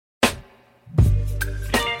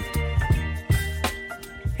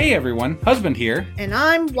Hey everyone, husband here. And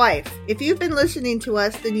I'm wife. If you've been listening to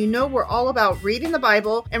us, then you know we're all about reading the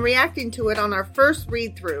Bible and reacting to it on our first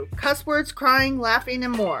read-through. Cuss words, crying, laughing,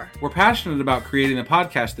 and more. We're passionate about creating a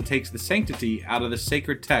podcast that takes the sanctity out of the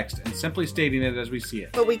sacred text and simply stating it as we see it.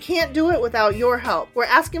 But we can't do it without your help. We're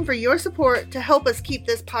asking for your support to help us keep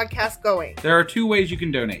this podcast going. There are two ways you can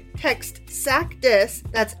donate. Text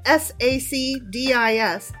SACDIS, that's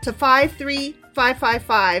SACDIS, to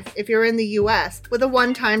 53555 if you're in the U.S. with a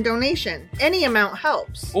one-time donation. Any amount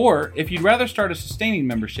helps. Or, if you'd rather start a sustaining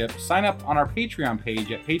membership, sign up on our Patreon page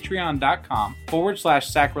at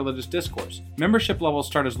patreon.com/sacrilegious discourse. Membership levels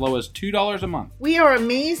start as low as $2 a month. We are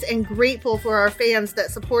amazed and grateful for our fans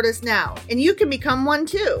that support us now, and you can become one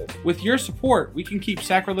too. With your support, we can keep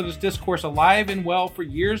Sacrilegious Discourse alive and well for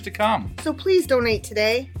years to come. So please donate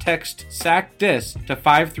today. Text SACDIS to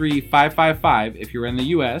 53555 if you're in the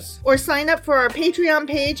U.S. Or sign up for our Patreon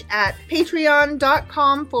page at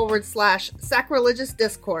patreon.com/sacrilegious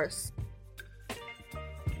discourse.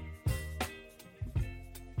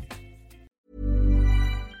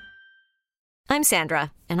 I'm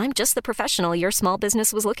Sandra, and I'm just the professional your small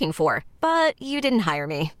business was looking for. But you didn't hire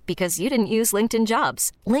me because you didn't use LinkedIn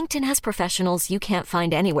Jobs. LinkedIn has professionals you can't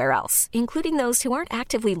find anywhere else, including those who aren't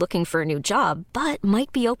actively looking for a new job, but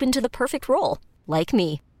might be open to the perfect role, like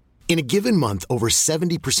me. In a given month, over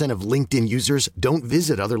 70% of LinkedIn users don't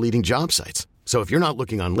visit other leading job sites. So if you're not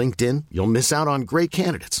looking on LinkedIn, you'll miss out on great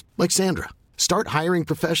candidates like Sandra. Start hiring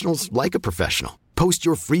professionals like a professional. Post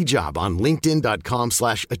your free job on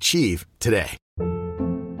linkedin.com/achieve today.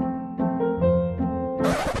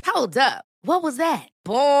 Hold up. What was that?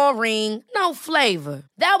 Boring. No flavor.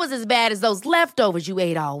 That was as bad as those leftovers you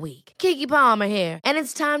ate all week. Keke Palmer here, and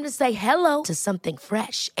it's time to say hello to something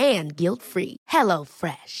fresh and guilt-free.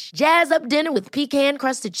 HelloFresh. Jazz up dinner with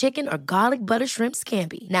pecan-crusted chicken or garlic butter shrimp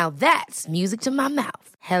scampi. Now that's music to my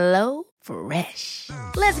mouth. HelloFresh.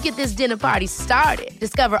 Let's get this dinner party started.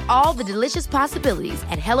 Discover all the delicious possibilities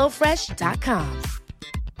at HelloFresh.com.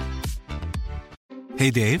 Hey,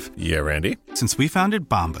 Dave. Yeah, Randy. Since we founded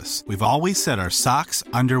Bombas, we've always said our socks,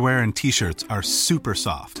 underwear, and T-shirts are super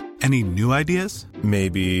soft. Any new ideas?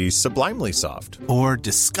 Maybe sublimely soft. Or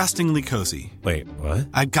disgustingly cozy. Wait, what?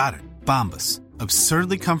 I got it. Bombas.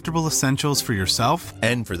 Absurdly comfortable essentials for yourself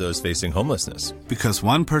and for those facing homelessness. Because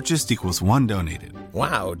one purchased equals one donated.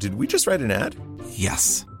 Wow, did we just write an ad?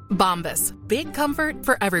 Yes. Bombas. Big comfort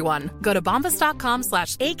for everyone. Go to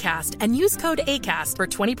bombas.com/ACAST and use code ACAST for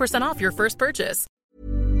 20% off your first purchase.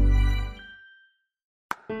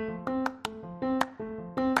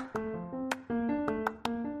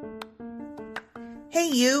 Hey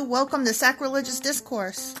you, welcome to Sacrilegious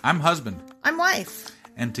Discourse. I'm husband. I'm wife.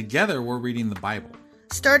 And together we're reading the Bible.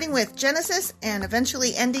 Starting with Genesis and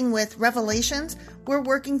eventually ending with Revelations, we're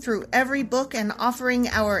working through every book and offering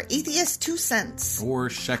our atheist 2 cents. Or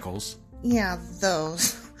shekels. Yeah,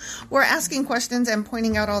 those. We're asking questions and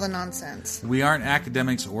pointing out all the nonsense. We aren't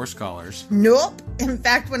academics or scholars. Nope. In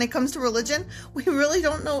fact, when it comes to religion, we really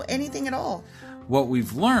don't know anything at all. What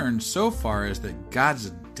we've learned so far is that God's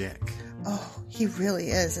a dick. Oh, he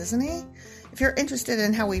really is, isn't he? If you're interested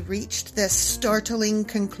in how we reached this startling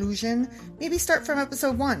conclusion, maybe start from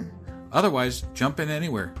episode 1. Otherwise, jump in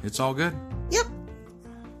anywhere. It's all good. Yep.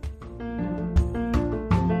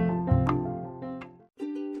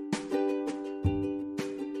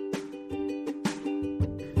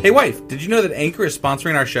 Hey wife, did you know that Anchor is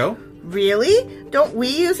sponsoring our show? Really? Don't we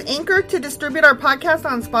use Anchor to distribute our podcast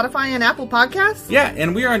on Spotify and Apple Podcasts? Yeah,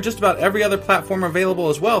 and we are on just about every other platform available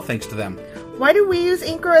as well, thanks to them. Why do we use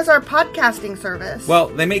Anchor as our podcasting service? Well,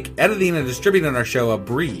 they make editing and distributing our show a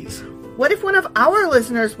breeze. What if one of our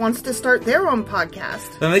listeners wants to start their own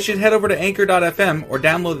podcast? Then they should head over to anchor.fm or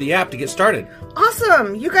download the app to get started.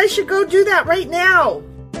 Awesome! You guys should go do that right now!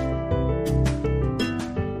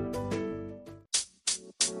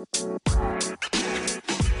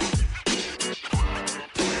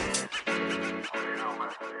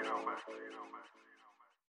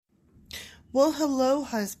 Well, hello,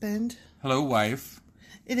 husband. Hello, wife.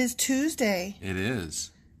 It is Tuesday. It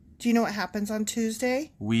is. Do you know what happens on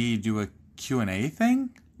Tuesday? We do a Q&A thing?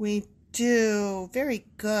 We do. Very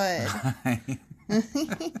good.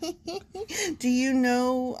 Do you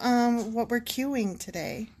know what we're queuing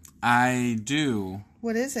today? I do.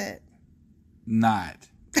 What is it? Not.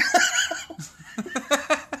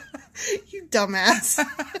 You dumbass.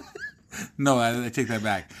 No, I take that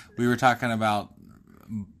back. We were talking about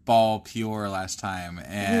Baal Peor last time,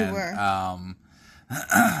 and we were.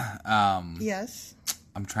 Yes.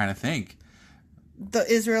 I'm trying to think.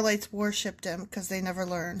 The Israelites worshipped him because they never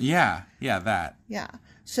learned. Yeah, that. Yeah.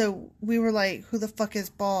 So we were like, who the fuck is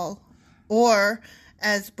Baal? Or,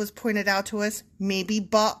 as was pointed out to us, maybe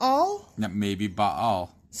Baal. Maybe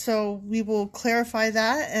Baal. So we will clarify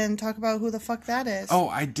that and talk about who the fuck that is. Oh,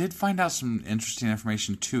 I did find out some interesting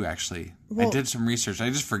information too, actually. Well, I did some research. I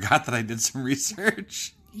just forgot that I did some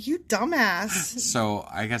research. You dumbass. So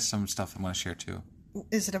I got some stuff I'm going to share too.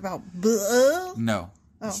 Is it about buh? No,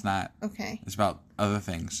 it's not. Okay. It's about other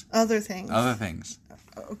things. Other things. Other things.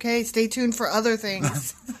 Okay, stay tuned for other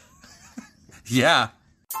things. Yeah.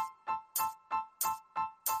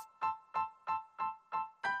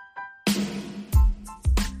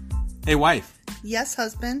 Hey, wife. Yes,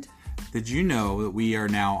 husband. Did you know that we are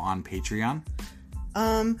now on Patreon?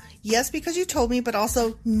 Yes, because you told me, but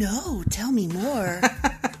also, no, tell me more.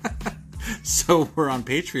 So we're on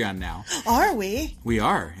Patreon now. Are we? We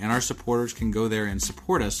are. And our supporters can go there and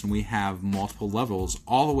support us, and we have multiple levels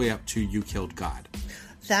all the way up to You Killed God.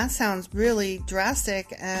 That sounds really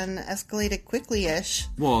drastic and escalated quickly-ish.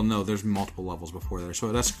 Well, no, there's multiple levels before there. So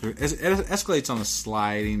it escalates on a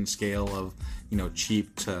sliding scale of,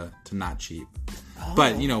 cheap to not cheap. Oh.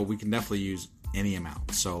 But, we can definitely use any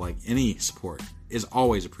amount. So, like, any support is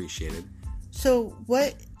always appreciated. So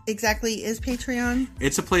what exactly is Patreon?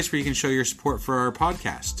 It's a place where you can show your support for our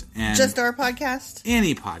podcast. And just our podcast?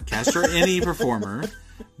 Any podcast or any performer.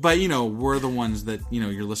 But, we're the ones that,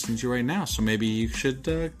 you're listening to right now. So maybe you should,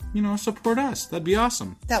 support us. That'd be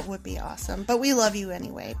awesome. That would be awesome. But we love you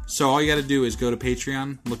anyway. So all you got to do is go to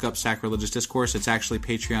Patreon, look up Sacrilegious Discourse. It's actually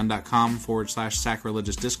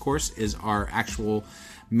patreon.com/sacrilegious discourse is our actual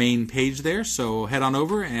main page there. So head on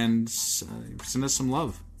over and send us some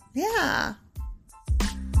love. Yeah.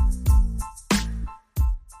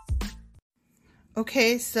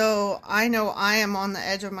 Okay, so I know I am on the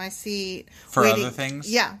edge of my seat. For other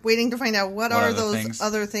things? Yeah, waiting to find out what are those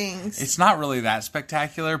other things. It's not really that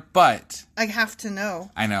spectacular, but I have to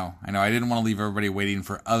know. I know. I didn't want to leave everybody waiting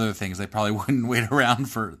for other things. They probably wouldn't wait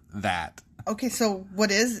around for that. Okay, so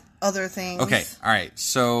what is other things? Okay, all right.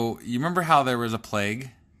 So you remember how there was a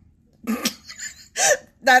plague?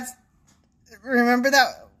 Remember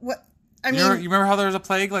that? What? I mean, you remember how there was a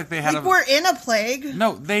plague? Like they had we're in a plague.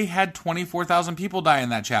 No, they had 24,000 people die in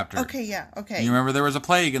that chapter. Okay, yeah, okay. You remember there was a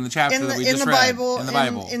plague in the chapter that we just read. In the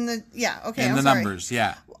Bible. Okay, in the numbers,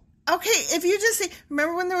 yeah. Okay, if you just say,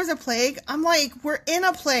 remember when there was a plague? I'm like, we're in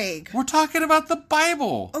a plague. We're talking about the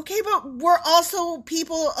Bible. Okay, but we're also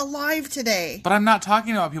people alive today. But I'm not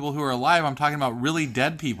talking about people who are alive. I'm talking about really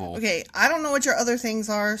dead people. Okay, I don't know what your other things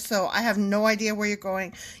are, so I have no idea where you're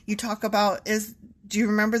going. You talk about, do you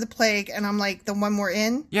remember the plague? And I'm like, the one we're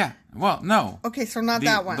in? Yeah, well, no. Okay, so not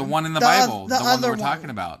that one. The one in the Bible. The one that we're talking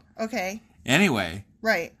about. Okay. Anyway.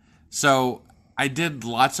 Right. So I did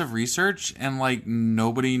lots of research, and like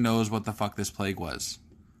nobody knows what the fuck this plague was.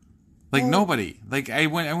 Like nobody. Like I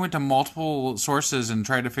went to multiple sources and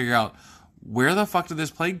tried to figure out where the fuck did this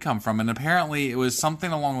plague come from, and apparently it was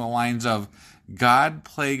something along the lines of God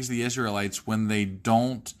plagues the Israelites when they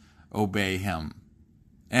don't obey Him.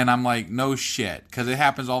 And I'm like, no shit, because it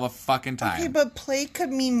happens all the fucking time. Okay, but plague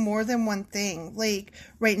could mean more than one thing. Like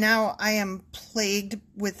right now, I am plagued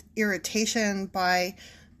with irritation by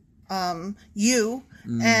you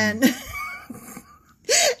and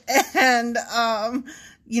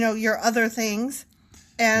your other things,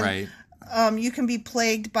 and right. You can be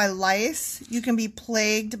plagued by lice. You can be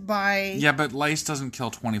plagued by... Yeah, but lice doesn't kill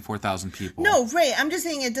 24,000 people. No, right. I'm just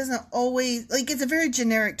saying it doesn't always... Like, it's a very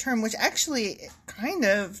generic term, which actually kind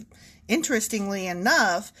of, interestingly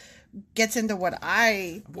enough, gets into what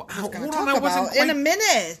I was going to talk about in a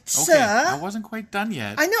minute. Okay, I wasn't quite done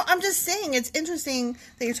yet. I know. I'm just saying it's interesting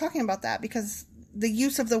that you're talking about that because the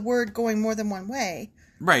use of the word going more than one way.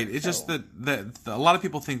 Right. It's just that a lot of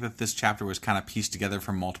people think that this chapter was kind of pieced together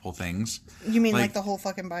from multiple things. You mean like the whole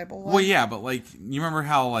fucking Bible? Well, yeah, but like you remember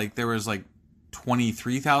how like there was like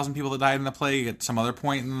 23,000 people that died in the plague at some other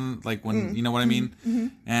point in like when you know what I mean? Mm-hmm.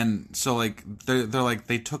 And so like they're like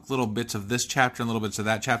they took little bits of this chapter and little bits of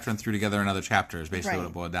that chapter and threw together another chapter is basically what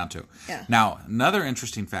it boiled down to. Yeah. Now, another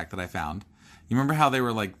interesting fact that I found, you remember how they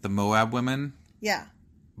were like the Moab women? Yeah.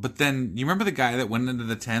 But then you remember the guy that went into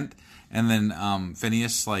the tent and then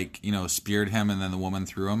Phineas speared him and then the woman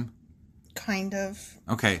threw him? Kind of.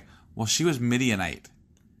 Okay. Well, she was Midianite.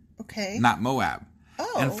 Okay. Not Moab.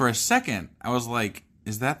 Oh. And for a second, I was like,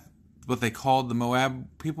 is that what they called the Moab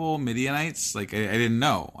people, Midianites? Like, I didn't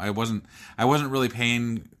know. I wasn't really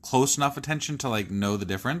paying close enough attention to, like, know the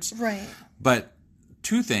difference. Right. But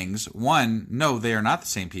two things. One, no, they are not the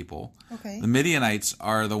same people. Okay. The Midianites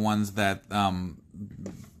are the ones that,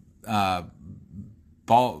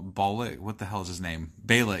 Balak, what the hell is his name?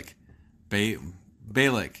 Balak.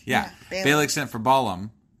 Balak, yeah. Balak sent for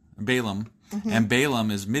Balaam. Mm-hmm. And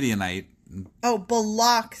Balaam is Midianite. Oh,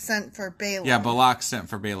 Balak sent for Balaam. Yeah, Balak sent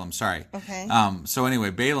for Balaam. Sorry. Okay. So anyway,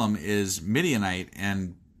 Balaam is Midianite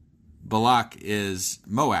and Balak is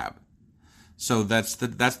Moab. So that's the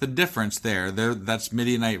difference there. That's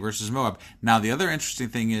Midianite versus Moab. Now the other interesting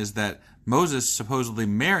thing is that Moses supposedly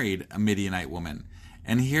married a Midianite woman,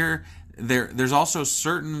 and here there's also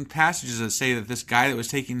certain passages that say that this guy that was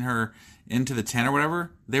taking her into the tent or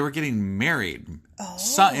whatever, they were getting married.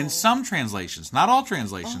 In some translations, not all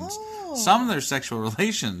translations. Some of their sexual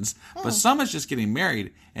relations, but some is just getting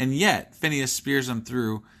married, and yet Phinehas spears them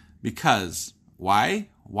through because why?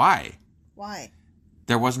 Why?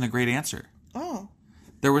 There wasn't a great answer. Oh.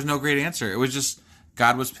 There was no great answer. It was just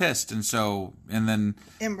God was pissed, and then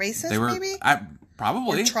and racist, they were, maybe?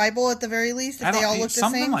 Probably. Or tribal at the very least, if they all look the same?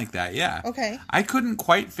 Something like that, yeah. Okay. I couldn't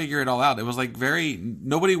quite figure it all out. It was like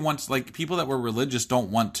nobody wants, like, people that were religious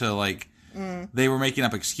don't want to, like, they were making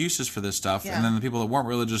up excuses for this stuff, and then the people that weren't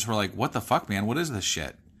religious were like, what the fuck, man? What is this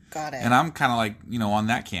shit? Got it. And I'm kind of like, on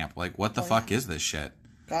that camp, like, what the fuck is this shit?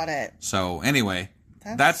 Got it. So, anyway,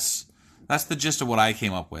 that's the gist of what I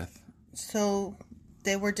came up with. So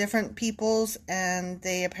they were different peoples, and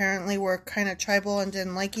they apparently were kind of tribal and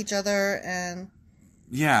didn't like each other, and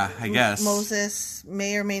yeah, I guess Moses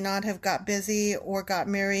may or may not have got busy or got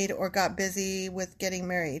married or got busy with getting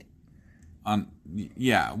married.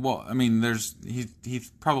 Yeah, well, I mean, he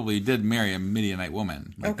probably did marry a Midianite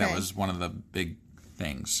woman. Like, okay. That was one of the big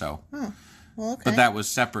things. So, well, okay. But that was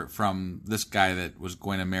separate from this guy that was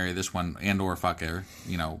going to marry this one and or fuck her.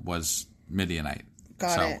 Was Midianite.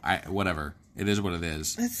 Got it. Whatever. It is what it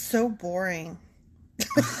is. It's so boring.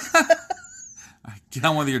 Get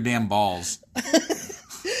on with your damn balls.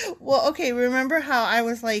 Well, okay, remember how I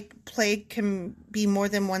was like, plague can be more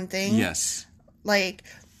than one thing? Yes. Like,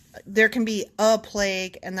 there can be a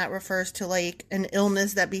plague, and that refers to, like, an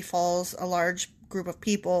illness that befalls a large group of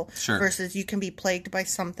people. Sure. Versus you can be plagued by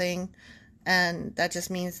something, and that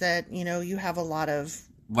just means that, you have a lot of...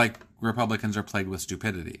 Like, Republicans are plagued with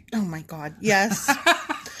stupidity. Oh, my God. Yes.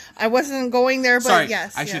 I wasn't going there, but sorry,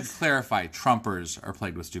 yes. I should clarify. Trumpers are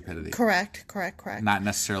plagued with stupidity. Correct. Not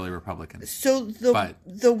necessarily Republicans. So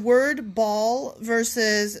the word Baal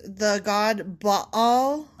versus the god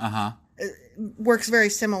Baal works very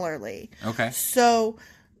similarly. Okay. So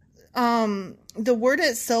the word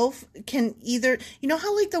itself can either... You know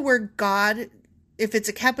how, like, the word God... If it's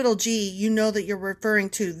a capital G, you know that you're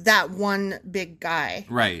referring to that one big guy,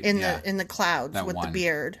 right? In the clouds that with one. The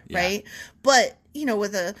beard, yeah. right? But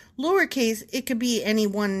with a lowercase, it could be any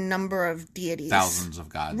one number of deities, thousands of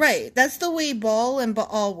gods, right? That's the way Baal and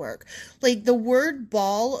Baal work. Like, the word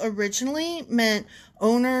Baal originally meant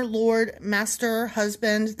owner, lord, master,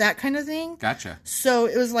 husband, that kind of thing. Gotcha. So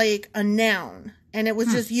it was like a noun, and it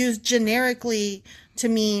was just used generically to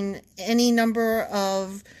mean any number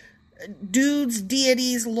of dudes,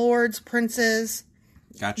 deities, lords, princes,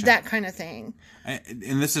 gotcha, that kind of thing.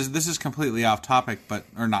 And this is completely off topic,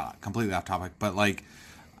 or not completely off topic, but like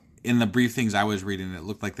in the brief things I was reading, it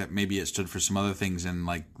looked like that maybe it stood for some other things in,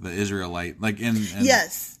 like, the Israelite, like in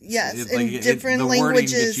yes, in different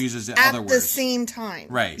languages at the same time,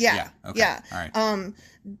 right? Yeah. Okay. Yeah. All right.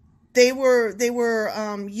 They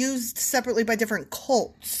were used separately by different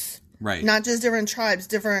cults, right? Not just different tribes,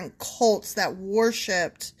 different cults that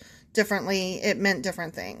worshipped differently. It meant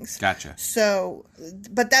different things. Gotcha. So,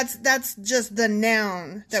 but that's just the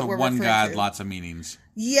noun that we're referring to. So one God, lots of meanings.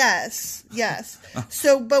 Yes.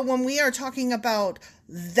 So, but when we are talking about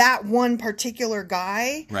that one particular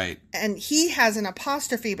guy, right, and he has an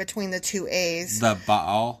apostrophe between the two A's, the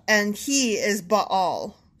Baal, and he is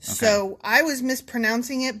Baal. Okay. So I was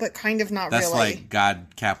mispronouncing it, but kind of not That's really. That's like God,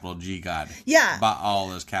 capital G God. Yeah.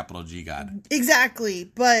 Baal is capital G God.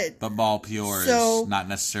 Exactly, but Baal Peor is not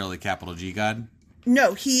necessarily capital G God?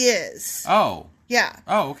 No, he is. Oh. Yeah.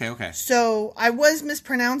 Oh, okay. So I was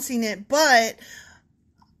mispronouncing it, but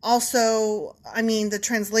also, I mean, the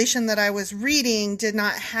translation that I was reading did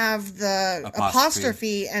not have the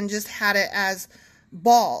apostrophe and just had it as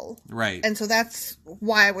Baal. Right. And so that's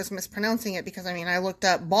why I was mispronouncing it, because, I mean, I looked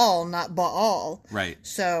up Baal, not Baal. Right.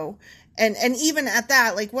 So, and even at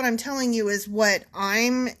that, like, what I'm telling you is what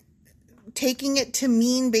I'm taking it to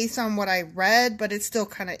mean based on what I read, but it's still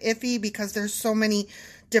kind of iffy because there's so many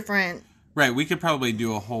different... Right, we could probably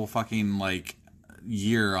do a whole fucking, like,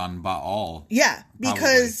 year on Baal. Yeah,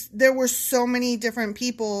 because there were so many different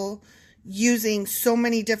people using so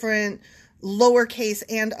many different lowercase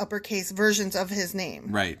and uppercase versions of his name.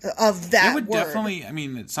 Right. Of that It would word. definitely, I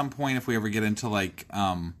mean, at some point, if we ever get into, like,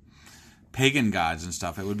 pagan gods and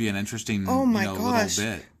stuff, it would be an interesting, gosh.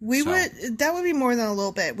 little bit. That would be more than a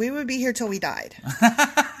little bit. We would be here till we died.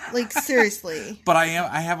 Like, seriously. But I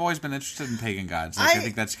have always been interested in pagan gods. Like, I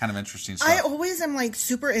think that's kind of interesting stuff. I always am, like,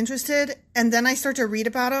 super interested, and then I start to read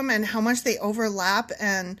about them and how much they overlap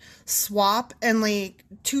and swap, and, like,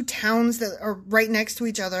 two towns that are right next to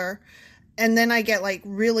each other. And then I get, like,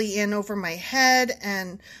 really in over my head,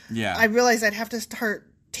 and I realize I'd have to start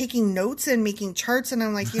taking notes and making charts, and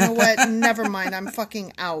I'm like, you know what? Never mind. I'm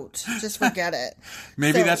fucking out. Just forget it.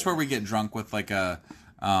 Maybe that's where we get drunk with, like,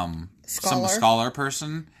 some scholar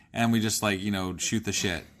person, and we just, like, you know, shoot the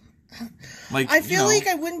shit. Like, I feel like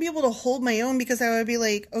I wouldn't be able to hold my own because I would be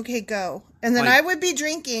like, okay, go. And then, like, I would be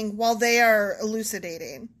drinking while they are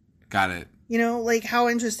elucidating. Got it. You know, like, how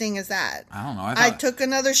interesting is that? I don't know. I took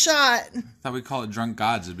another shot. I thought we'd call it drunk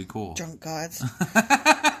gods. It'd be cool. Drunk gods.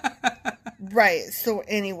 Right. So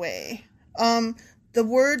anyway,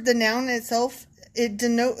 the noun itself, it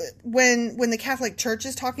denotes, when the Catholic Church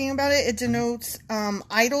is talking about it, it denotes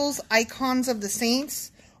idols, icons of the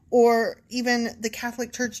saints, or even the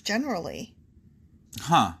Catholic Church generally.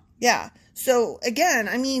 Huh. Yeah. So again,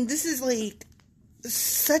 I mean, this is like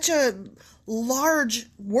such a large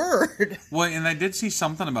word. Well, and I did see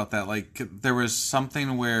something about that. Like, there was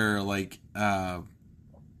something where, like, I'm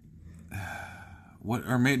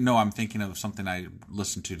thinking of something I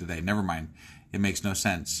listened to today. Never mind. It makes no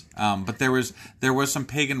sense. But there was some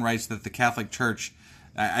pagan rites that the Catholic Church.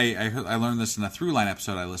 I learned this in a Throughline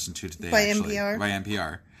episode I listened to today. By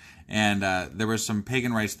NPR. And there was some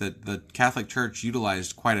pagan rites that the Catholic Church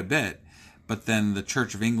utilized quite a bit, but then the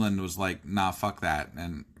Church of England was like, nah, fuck that,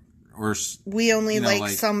 we only like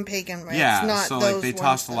some pagan rites. Yeah, not so those, like, they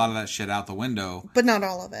tossed a lot of that shit out the window. But not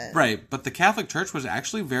all of it. Right, but the Catholic Church was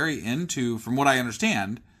actually very into, from what I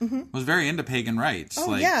understand, was very into pagan rites.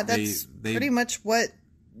 Oh, like, yeah, that's pretty much what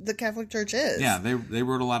the Catholic Church is. Yeah, they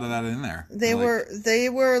wrote a lot of that in there. They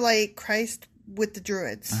were like Christ with the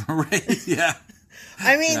Druids. Right, yeah.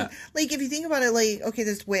 I mean, like, if you think about it, like, okay,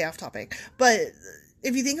 this is way off topic, but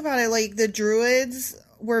if you think about it, like, the Druids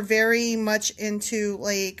were very much into,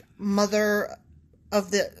 like, mother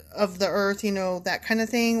of the earth, you know, that kind of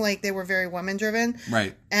thing. Like, they were very women driven.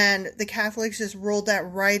 Right. And the Catholics just rolled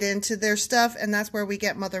that right into their stuff, and that's where we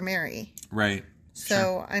get Mother Mary. Right. So,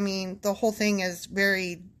 sure. I mean, the whole thing is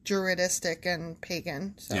very Druidistic and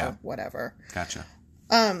pagan, so whatever. Gotcha.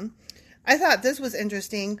 I thought this was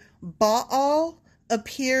interesting. Baal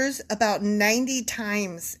appears about 90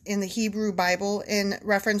 times in the Hebrew Bible in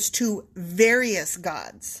reference to various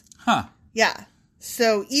gods. Huh. Yeah.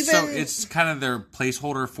 So it's kind of their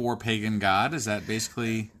placeholder for pagan god? Is that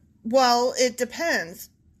basically... Well, it depends.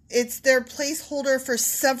 It's their placeholder for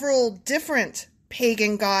several different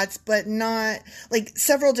pagan gods, but not... Like,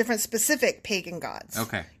 several different specific pagan gods.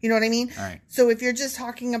 Okay. You know what I mean? All right. So if you're just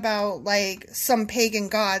talking about, like, some pagan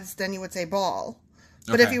gods, then you would say Baal.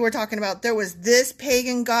 But if you were talking about, there was this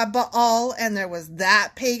pagan god Baal, and there was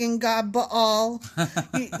that pagan god Baal,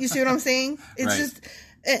 you see what I'm saying? It's just,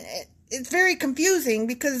 it's very confusing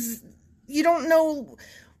because you don't know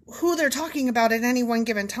who they're talking about at any one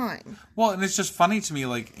given time. Well, and it's just funny to me,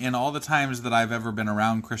 like, in all the times that I've ever been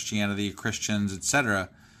around Christianity, Christians, etc.,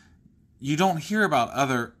 you don't hear about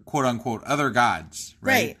other, quote-unquote, other gods,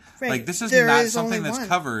 right? Right. Like, this is not something that's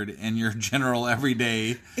covered in your general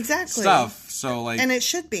everyday stuff. So, like... And it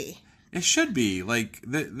should be. It should be. Like,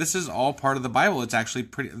 this is all part of the Bible. It's actually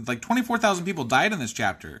pretty... Like, 24,000 people died in this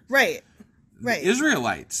chapter. Right. Right. The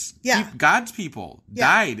Israelites. Yeah. God's people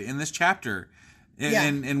died in this chapter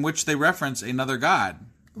in which they reference another god.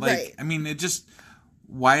 Like, I mean, it just...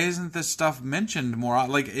 Why isn't this stuff mentioned more?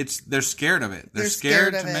 Like, they're scared of it. They're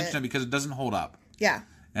scared to mention it because it doesn't hold up. Yeah.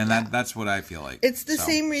 And that's what I feel like. It's the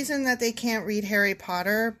same reason that they can't read Harry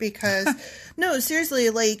Potter because, no, seriously,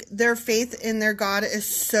 like, their faith in their God is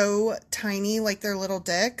so tiny, like their little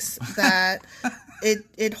dicks, that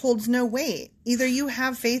it holds no weight. Either you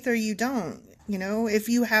have faith or you don't. You know, if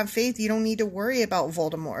you have faith, you don't need to worry about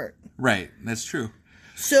Voldemort. Right. That's true.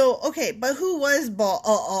 So, okay, but who was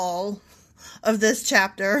Baal of this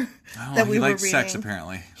chapter that we were reading? Sex,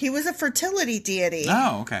 apparently. He was a fertility deity.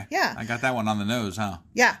 Oh, okay. Yeah. I got that one on the nose, huh?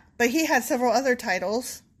 Yeah, but he had several other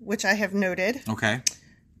titles, which I have noted. Okay.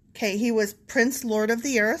 Okay, he was Prince Lord of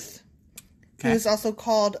the Earth. Okay. He was also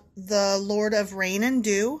called the Lord of Rain and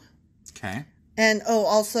Dew. Okay. And,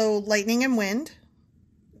 also Lightning and Wind.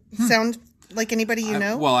 Sound like anybody you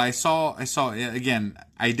know? Well, I saw again,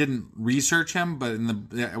 I didn't research him, but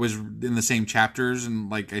I was in the same chapters, and,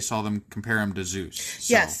 like, I saw them compare him to Zeus.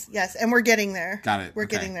 So. Yes, and we're getting there. Got it. We're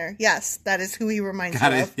getting there. Yes, that is who he reminds me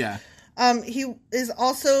of. Got it, yeah. He is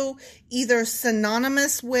also either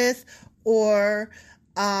synonymous with or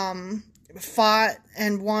fought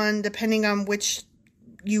and won, depending on which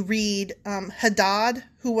you read Hadad,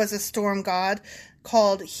 who was a storm god,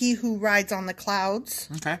 called He Who Rides on the Clouds.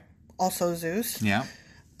 Okay. Also Zeus. Yeah.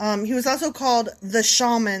 He was also called the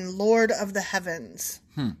Shaman, Lord of the Heavens.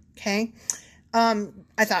 Okay.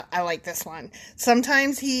 I thought, I like this one.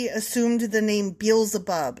 Sometimes he assumed the name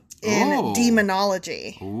Beelzebub in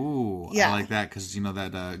demonology. Ooh. Yeah. I like that because, you know,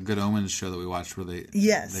 that Good Omens show that we watched where they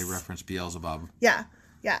reference Beelzebub. Yeah.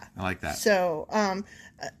 Yeah. I like that. So,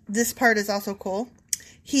 this part is also cool.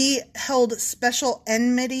 He held special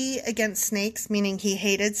enmity against snakes, meaning he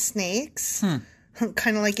hated snakes.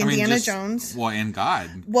 Kind of like Indiana Jones. Well, and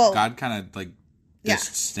God. Well, God kind of like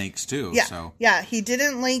dissed snakes too. Yeah. So. Yeah. He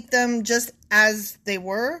didn't like them just as they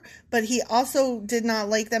were, but he also did not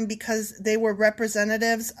like them because they were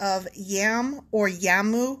representatives of Yam or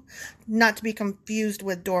Yamu, not to be confused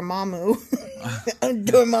with Dormammu.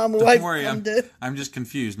 Dormammu. Don't worry, I'm just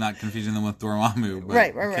confused, not confusing them with Dormammu.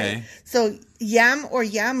 But, right. So Yam or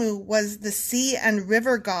Yamu was the sea and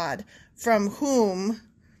river god from whom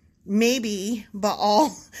maybe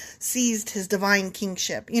Baal seized his divine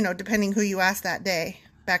kingship, you know, depending who you ask that day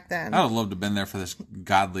back then. I would love to have been there for this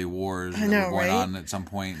godly wars that were going on at some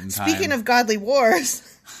point in time. Speaking of godly wars,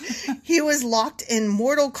 he was locked in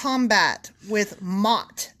mortal combat with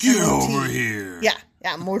Mot. Get over here.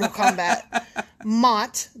 Yeah, Mortal Kombat.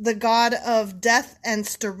 Mot, the god of death and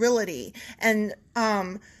sterility. And,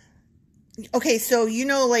 okay, so, you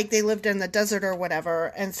know, like they lived in the desert or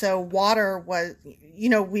whatever. And so water was, you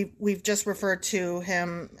know, we've just referred to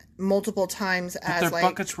him multiple times as their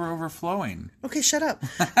buckets were overflowing. Okay, shut up.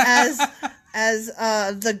 As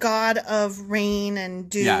the god of rain and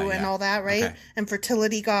dew and all that, right? Okay. And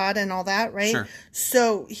fertility god and all that, right? Sure.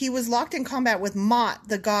 So he was locked in combat with Mot,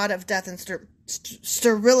 the god of death and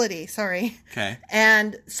sterility. Sorry. Okay.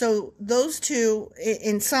 And so those two,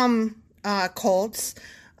 in some cults,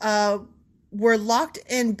 were locked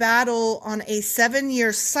in battle on a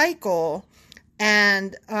 7-year cycle,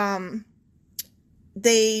 and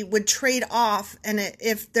they would trade off, and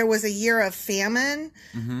if there was a year of famine,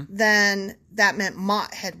 then that meant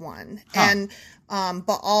Mot had won. And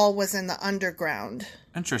Baal was in the underground.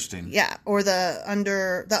 Interesting. Yeah, or the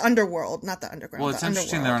underworld, not the underground. Well, it's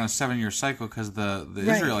interesting they're on a 7-year cycle because the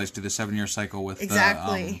Israelites do the 7-year cycle with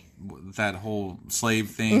that whole slave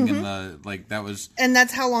thing and that was. And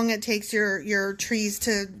that's how long it takes your trees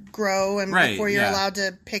to grow and before you're allowed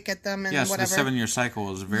to pick at them and whatever. So the 7-year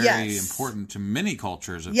cycle is very important to many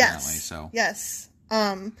cultures apparently. Yes.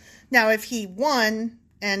 Now if he won,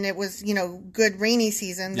 and it was, you know, good rainy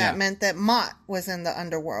season, that meant that Mot was in the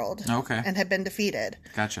underworld. Okay. And had been defeated.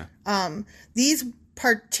 Gotcha. These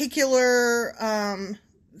particular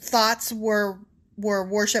thoughts were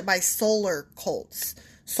worshipped by solar cults.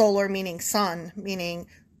 Solar meaning sun, meaning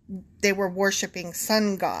they were worshiping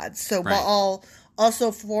sun gods. So Baal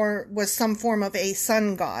also was some form of a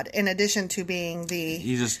sun god, in addition to being the.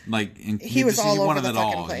 He just like he was all over the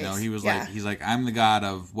fucking place. You know, he was he's like I'm the god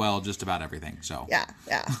of just about everything. So yeah.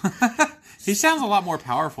 He sounds a lot more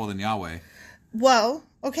powerful than Yahweh. Well,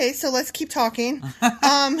 okay, so let's keep talking.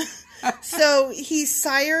 So he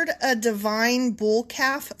sired a divine bull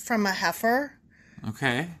calf from a heifer.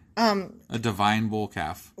 Okay. A divine bull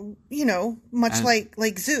calf. You know, much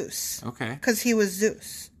like Zeus. Okay. Because he was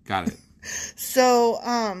Zeus. Got it. So,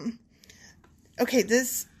 okay,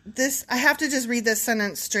 this, I have to just read this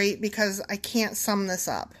sentence straight because I can't sum this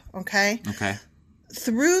up, okay? Okay.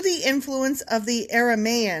 Through the influence of the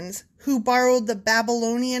Aramaeans, who borrowed the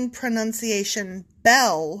Babylonian pronunciation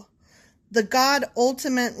Bel, the god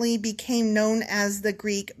ultimately became known as the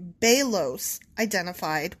Greek Belos,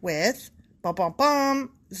 identified with,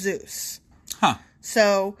 Zeus. Huh.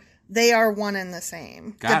 So they are one and the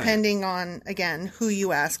same, depending on, again, who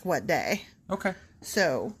you ask what day. Okay.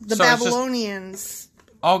 So the Babylonians...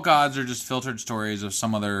 all gods are just filtered stories of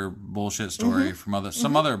some other bullshit story from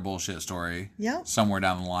some other bullshit story. Yep. Somewhere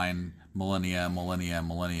down the line, millennia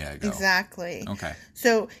ago. Exactly. Okay.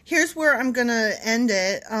 So here's where I'm going to end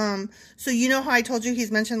it. So you know how I told you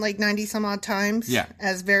he's mentioned like 90 some odd times? Yeah.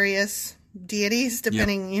 As various deities,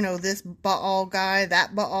 depending, you know, this Baal guy,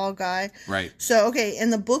 that Baal guy. Right. So, okay, in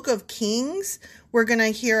the book of Kings, we're going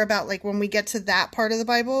to hear about, like, when we get to that part of the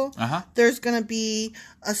Bible, there's going to be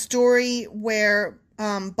a story where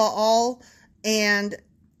Baal and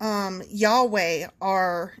Yahweh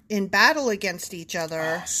are in battle against each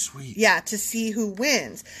other. Oh, sweet. Yeah, to see who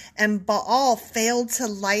wins. And Baal failed to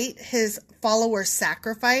light his follower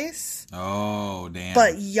sacrifice. Oh, damn.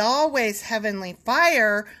 But Yahweh's heavenly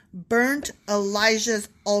fire burnt Elijah's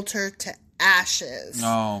altar to ashes.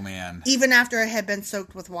 Oh, man. Even after it had been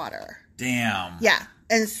soaked with water. Damn. Yeah.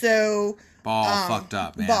 And so Baal fucked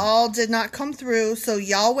up, man. Baal did not come through, so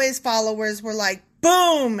Yahweh's followers were like,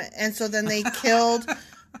 boom! And so then they killed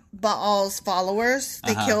Baal's followers.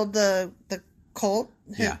 They killed the cult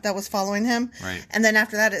that was following him. Right. And then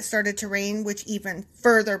after that, it started to rain, which even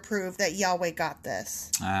further proved that Yahweh got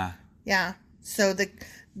this. Yeah. So the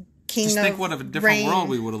king Just of think what a different rain, world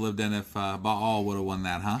we would have lived in if Baal would have won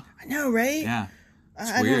that, huh? I know, right? Yeah.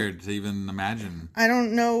 It's weird to even imagine. I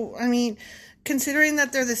don't know. I mean, considering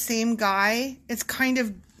that they're the same guy, it's kind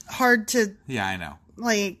of hard to... Yeah, I know.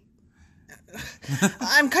 Like...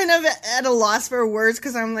 I'm kind of at a loss for words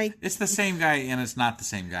because I'm like... It's the same guy and it's not the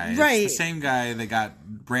same guy. Right. It's the same guy that got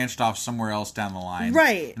branched off somewhere else down the line.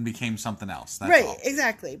 Right. And became something else. That's right, all.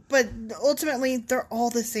 Exactly. But ultimately, they're all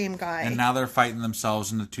the same guy. And now they're fighting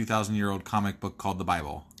themselves in a 2,000-year-old comic book called the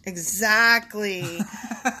Bible. Exactly.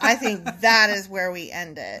 I think that is where we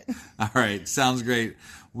end it. All right. Sounds great.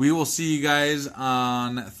 We will see you guys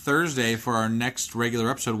on Thursday for our next regular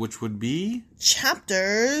episode, which would be...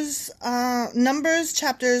 Numbers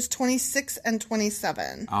chapters 26 and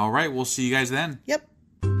 27. All right. We'll see you guys then. Yep.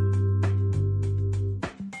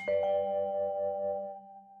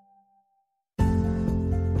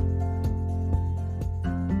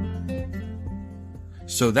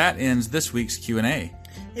 So that ends this week's Q&A.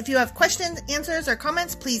 If you have questions, answers, or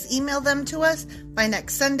comments, please email them to us by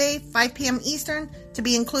next Sunday, 5 p.m. Eastern, to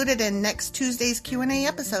be included in next Tuesday's Q&A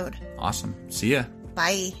episode. Awesome. See ya.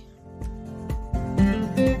 Bye.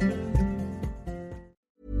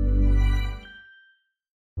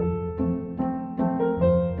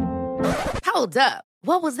 Hold up.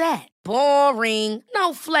 What was that? Boring.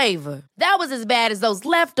 No flavor. That was as bad as those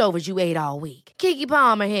leftovers you ate all week. Keke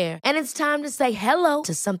Palmer here, and it's time to say hello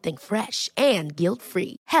to something fresh and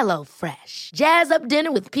guilt-free. HelloFresh. Jazz up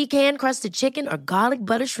dinner with pecan-crusted chicken or garlic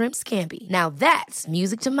butter shrimp scampi. Now that's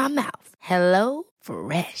music to my mouth.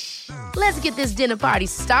 HelloFresh. Let's get this dinner party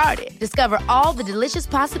started. Discover all the delicious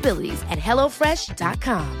possibilities at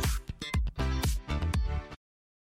HelloFresh.com.